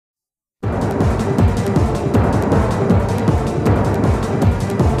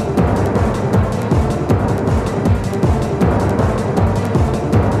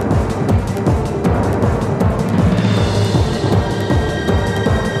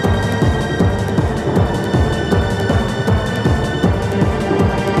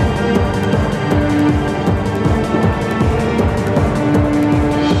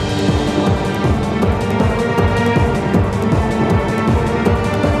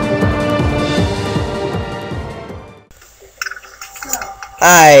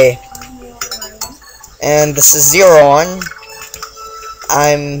Hi, and this is Zero0rn.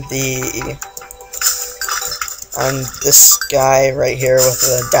 I'm this guy right here with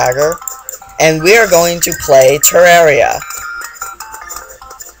the dagger, and we are going to play Terraria.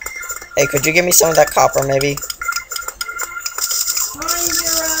 Hey, could you give me some of that copper, maybe?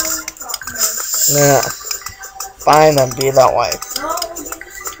 No. Fine, then be that way.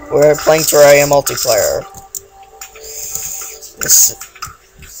 We're playing Terraria multiplayer.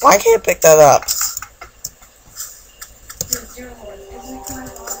 Why can't I pick that up?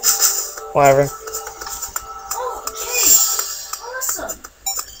 Whatever.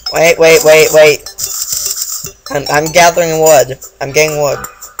 Wait. I'm gathering wood. I'm getting wood.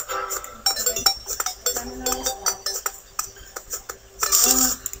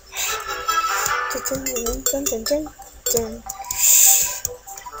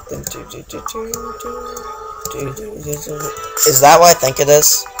 Is that what I think it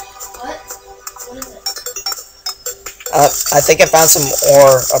is? What? What is it? I think I found some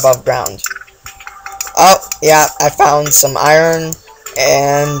ore above ground. Oh, yeah, I found some iron,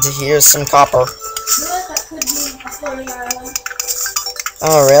 and here's some copper. You know that could be a floating island?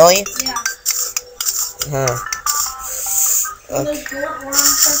 Oh, really? Yeah. Huh. Okay.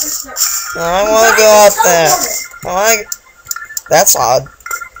 I want to go out there. That's odd.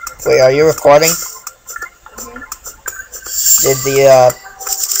 Wait, are you recording? Did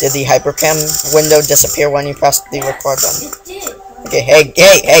the hypercam window disappear when you pressed the record button? It did. Okay,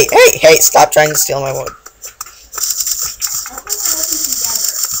 hey, stop trying to steal my wood.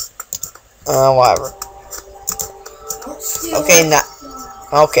 Whatever. Okay, now.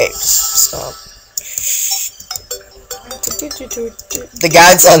 Okay, stop. The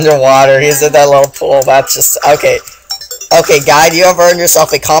guy's underwater. He's in that little pool. That's just okay. Okay, guide, you have earned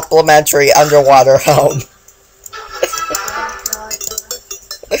yourself a complimentary underwater home.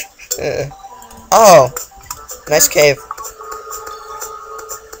 Oh, nice cave.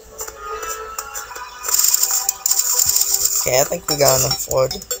 Okay, I think we got enough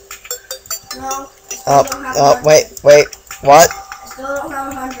wood. No. Oh, wait, what? I still don't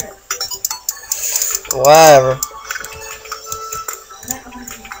have 100. Whatever.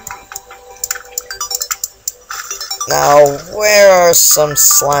 Now, where are some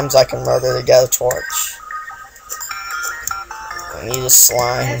slimes I can murder to get a torch? I need a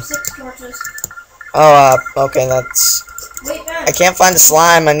slime. I have 6 torches. Oh, okay, that's... Wait, man. I can't find a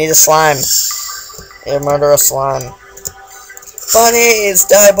slime, I need a slime. Here, murder a slime. Bunnies!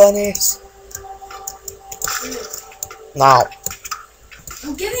 Die, bunnies! No.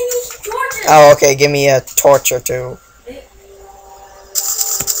 I'm giving you some torches! Oh, okay, give me a torch or two.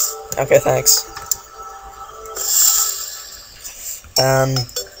 Okay, thanks.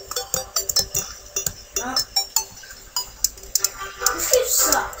 This game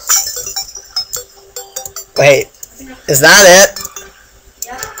sucks. Wait, is that it?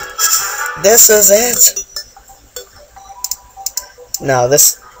 Yep. This is it? No, that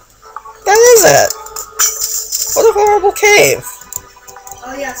is it. What a horrible cave.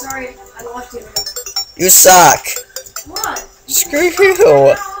 Oh yeah, sorry. I lost you. You suck. What? Screw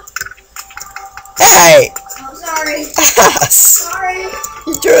you. Hey! I'm sorry. Ass! Sorry.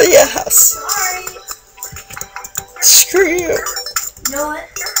 You're the ass. Sorry. Screw you. You know what?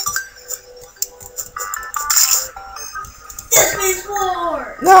 This means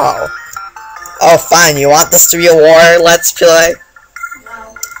war! No. Oh, fine. You want this to be a war? Let's play.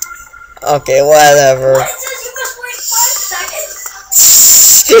 No. Okay, whatever. What? It says you must wait 5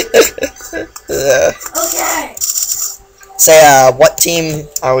 seconds? Okay. Say, what team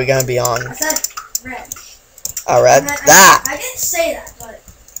are we gonna be on? I said red. Oh, red? I didn't say that, but...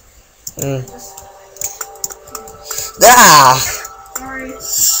 Sorry.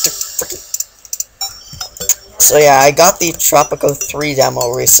 So yeah, I got the Tropico 3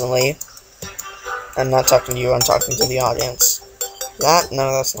 demo recently. I'm not talking to you, I'm talking to the audience.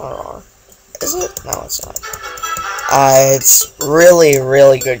 No, that's not wrong. Is it? No, it's not. It's really,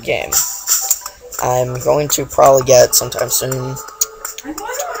 really good game. I'm going to probably get it sometime soon. I'm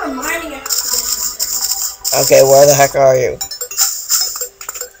going on a mining expedition. Okay, where the heck are you?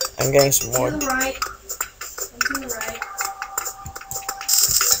 I'm getting some more. To the right. To the right. I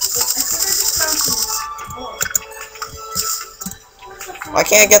think I just found some. Why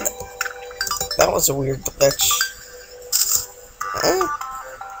can't I get that was a weird glitch. Huh?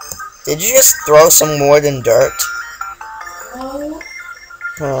 Did you just throw some wood and dirt? No.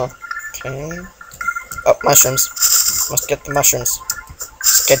 Huh. Okay. Oh, mushrooms. Must get the mushrooms.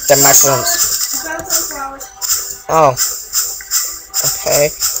 Let's get the mushrooms. I found sunflowers. Oh. Okay.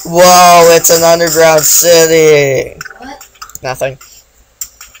 Whoa, it's an underground city. What? Nothing.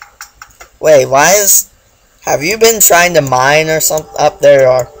 Wait, why is... Have you been trying to mine or something? Up there you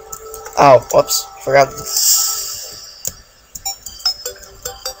are. Oh, whoops. Forgot. I'm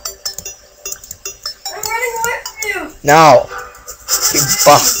running away from you. No. You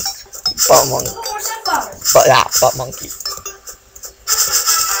butt monkey. No more sunflowers. Butt monkey.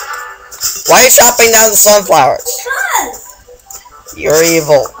 Why are you chopping down the sunflowers? Because. You're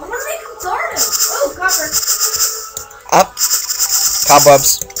evil. I want to make a garden. Oh, copper. Up.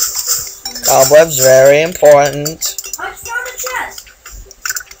 Cobwebs. Cobwebs, very important. I just found a chest.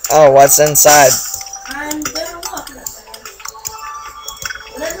 Oh, what's inside? I'm gonna look in a second.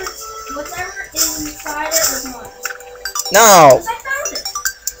 Whatever is inside it is mine. No. Because I found it.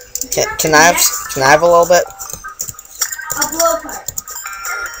 Can I have a little bit? A blow pipe.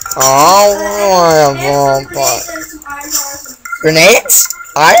 Oh, And some grenades and some iron bars. Grenades?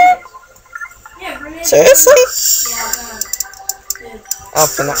 Iron? Yeah, grenades. Seriously? Yeah, dude. Oh,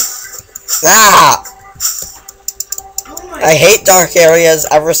 can I? Ah! Oh my I hate dark areas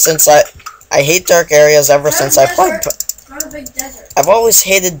ever since I played. Not a big desert. I've always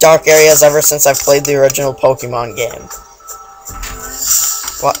hated dark areas ever since I played the original Pokemon game.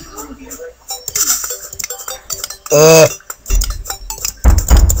 What? Ugh.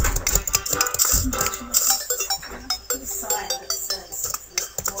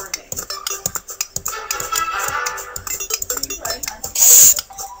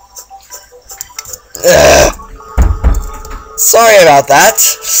 Ugh. Sorry about that.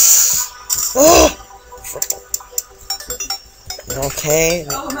 Ugh. Okay.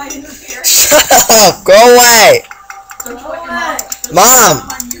 Shut up! Go away! Mom!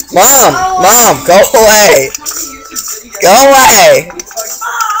 Go away! Go away!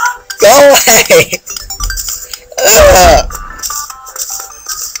 Go away! Ugh.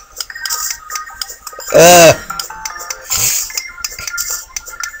 Ugh.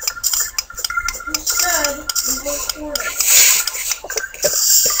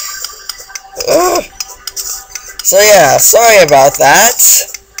 Ugh. So yeah, sorry about that.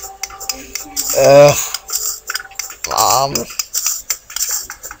 Ugh. Mom. Is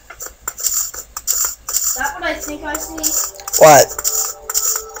that what I think I see? What? I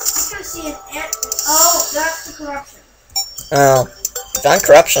think I see an ant. Oh, that's the corruption. Oh. You found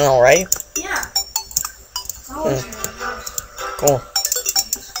corruption alright? Yeah. Oh, Cool.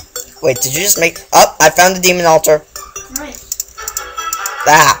 Wait, did you just make... Oh, I found the demon altar. nice.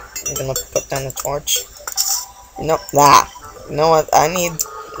 Ah! I'm gonna put down the torch. No, you know what? I need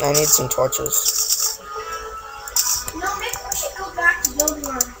some torches. No, maybe we should go back to building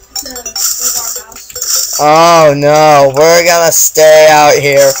our house. Oh no, we're gonna stay out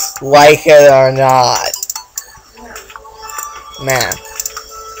here, like it or not. Yeah. Man.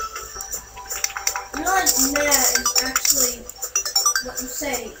 You know, like, man is actually what you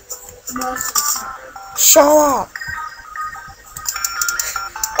say most of the time. Shut up.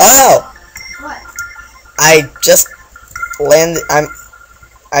 Oh! What? I just landed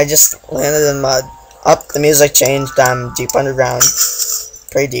in mud. Up, the music changed. I'm deep underground.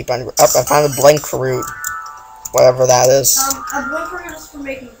 Pretty deep underground. Up, I found a blank root. Whatever that is. A blink root is for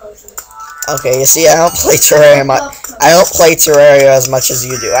making potions. Okay, you see, I don't play Terraria as much as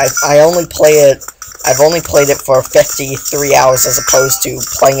you do. I've only played it for 53 hours as opposed to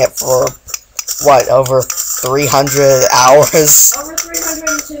playing it for, what, over 300 hours? Over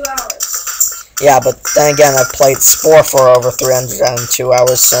 302 hours. Yeah, but then again, I played Spore for over 302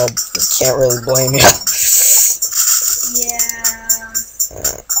 hours, so you can't really blame you. Yeah. I'm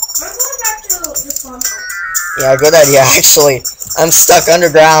going back to the swamp. Yeah, good idea, actually. I'm stuck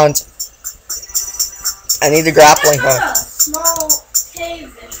underground. I need a grappling hook. That's a small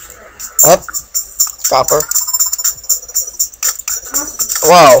cave-ish thing. Up. Copper. Awesome.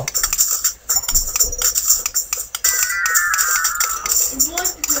 Whoa. Would you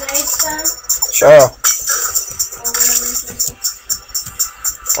like the grenades then? Sure. Or whatever you think.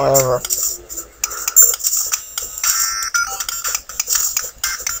 Whatever.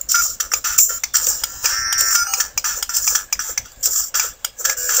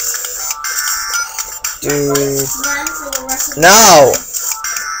 Dude. No!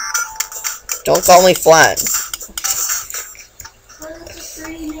 Don't call me Flan.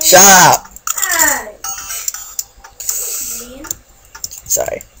 Shut up! Hey.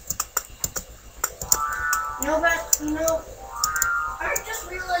 Sorry. No, but, I just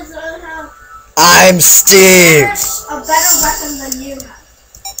realized that I have I'm Steve! a better weapon than you have.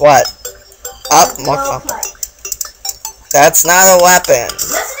 What? Up, A more blow copper. pipe. That's not a weapon. Yes, it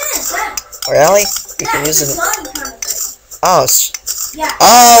is. That. Really? You Yeah, can it's use a it. gun kind of thing. Oh, Yeah.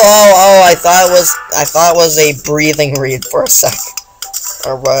 oh! I thought it was a breathing reed for a sec.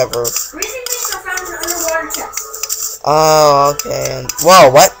 or whatever. Breathing things are found in underwater chests. Oh, okay. Whoa,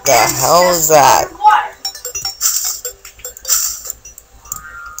 what the hell is that?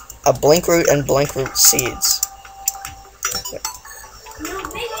 A blink root and blink root seeds.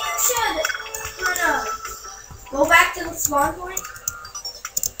 Maybe you should go back to the spawn point.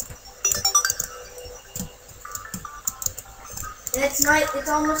 It's night. It's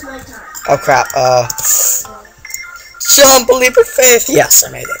almost nighttime. Oh crap. Jump, leap of faith. Yes,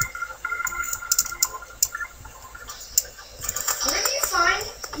 I made it. Whatever you find,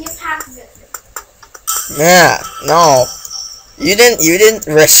 give half of it. Yeah. No. You didn't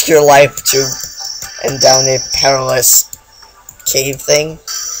risk your life to and down a perilous cave thing,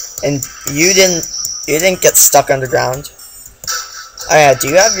 and you didn't get stuck underground. Oh yeah, do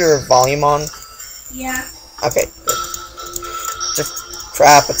you have your volume on? Yeah. Okay, good.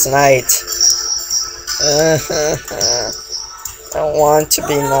 Crap, it's night. I don't want to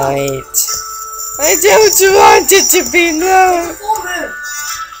be night. I don't want it to be night. It's a full moon.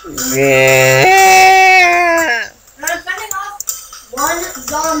 Yeah. And I'm fending off one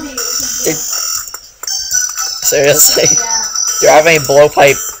zombie. Seriously? Yeah. Do you have any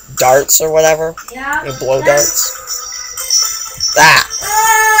blowpipe darts or whatever? Yeah. Any blow darts? Ah!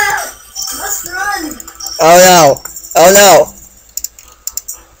 Must run. Oh no! Oh no!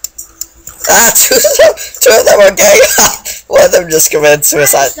 Ah! Two of them are gay! One of them just committed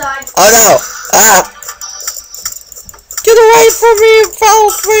suicide. Oh no! Ah! Get away from me,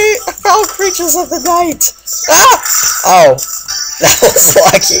 foul creatures of the night! Ah! Oh, that was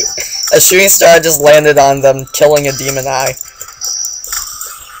lucky. A shooting star just landed on them, killing a demon eye.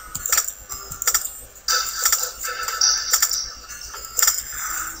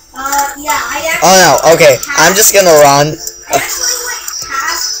 Yeah, I actually. Oh no, okay, I'm just gonna run. I actually went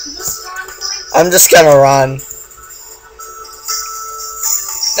past the spawn point. I'm just gonna run.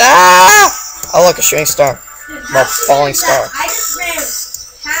 Ah! Oh look, a shooting star. Dude, Well, falling star. I just ran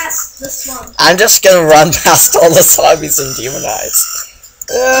past the spawn. I'm just gonna run past all the zombies and demon eyes.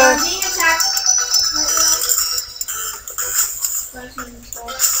 I'm being attacked right now.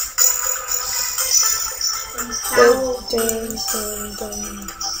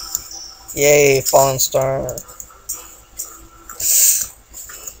 Yay, fallen star.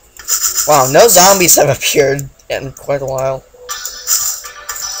 Wow, no zombies have appeared in quite a while.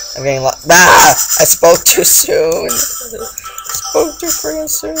 I'm getting ah! I spoke too soon. Spoke too freaking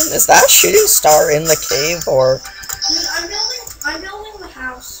soon. Is that a shooting star in the cave or? Dude, I'm building the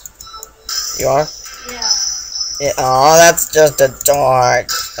house. You are? Yeah. Yeah. Oh, that's just a door.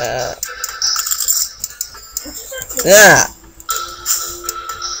 Yeah.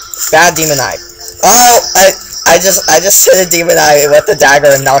 Bad demon eye. Oh, I just hit a demon eye with the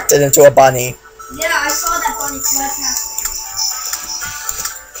dagger and knocked it into a bunny. Yeah, I saw that bunny fly past me.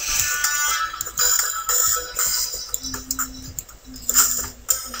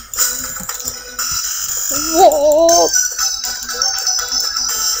 Whoa.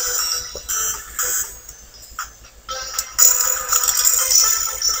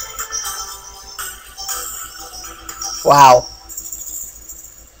 Wow.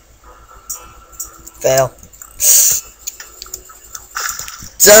 Fail.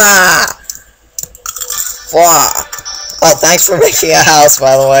 Duh! Wow. Oh, thanks for making a house,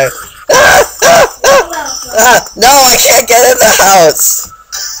 by the way. No, I can't get in the house!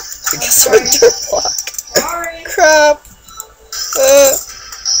 Because of a dirt block. Sorry. Crap.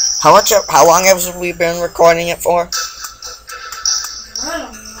 How long have we been recording it for? I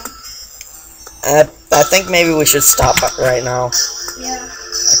don't know. I think maybe we should stop right now. Yeah.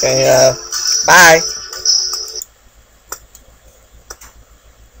 Okay, bye.